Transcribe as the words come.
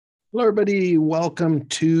Hello, everybody. Welcome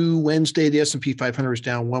to Wednesday. The S&P 500 is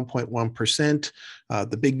down 1.1%.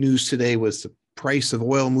 The big news today was the price of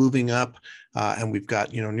oil moving up, and we've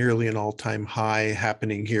got nearly an all-time high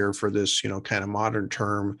happening here for this kind of modern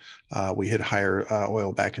term. We hit higher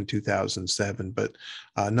oil back in 2007, but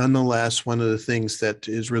nonetheless, one of the things that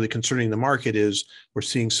is really concerning the market is we're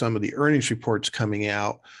seeing some of the earnings reports coming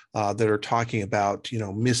out that are talking about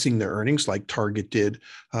missing their earnings like Target did,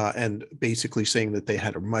 and basically saying that they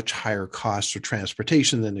had a much higher cost of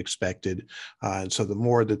transportation than expected. And so the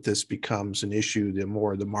more that this becomes an issue, the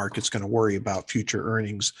more the market's going to worry about future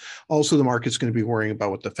earnings. Also, the market's going to be worrying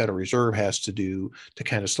about what the Federal Reserve has to do to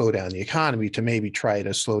kind of slow down the economy, to maybe try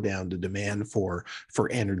to slow down the demand for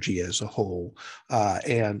energy as a whole.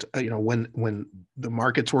 When the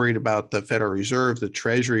market's worried about the Federal Reserve, the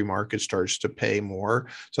Treasury market starts to pay more.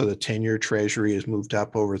 So the 10-year Treasury has moved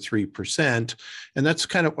up over 3%. And that's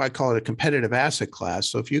kind of why I call it a competitive asset class.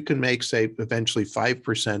 So if you can make, say, eventually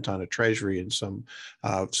 5% on a Treasury in some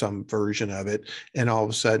version of it, and all of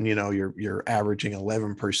a sudden, you're averaging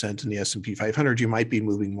 11% in the S&P 500, you might be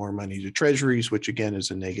moving more money to Treasuries, which again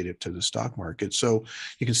is a negative to the stock market. So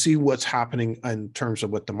you can see what's happening in terms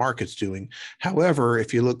of what the market's doing. However,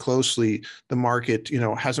 if you look closely, the market,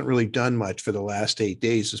 hasn't really done much for the last 8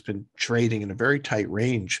 days. It's been trading in a very tight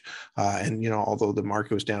range. Although the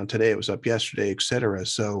market was down today, it was up yesterday, et cetera.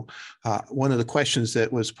 So one of the questions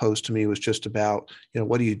that was posed to me was just about,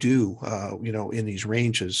 what do you do, in these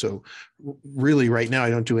ranges? So really right now, I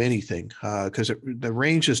don't do anything because the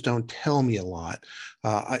ranges don't tell me a lot.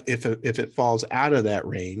 If it falls out of that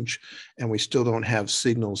range and we still don't have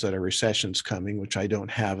signals that a recession's coming, which I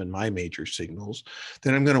don't have in my major signals,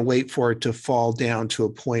 then I'm going to wait for it to fall down to a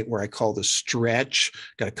point where I call the stretch.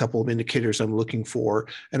 Got a couple of indicators I'm looking for,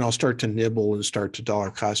 and I'll start to nibble and start to dollar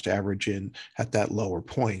cost average in at that lower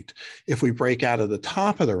point. If we break out of the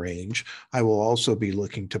top of the range, I will also be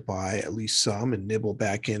looking to buy at least some and nibble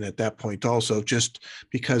back in at that point also, just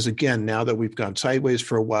because, again, now that we've gone sideways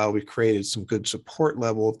for a while, we've created some good support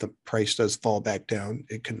level. If the price does fall back down,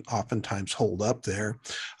 it can oftentimes hold up there.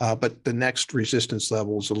 But the next resistance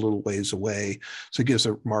level is a little ways away. So it gives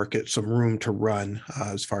the market some room to run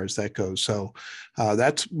as far as that goes. So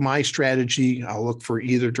that's my strategy. I'll look for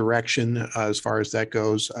either direction as far as that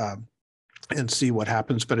goes. And see what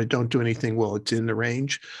happens, but I don't do anything while it's in the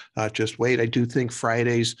range. Just wait. I do think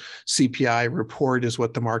Friday's CPI report is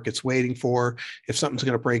what the market's waiting for. If something's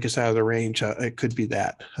going to break us out of the range, it could be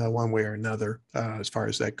that one way or another as far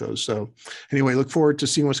as that goes. So anyway, look forward to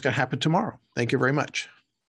seeing what's going to happen tomorrow. Thank you very much.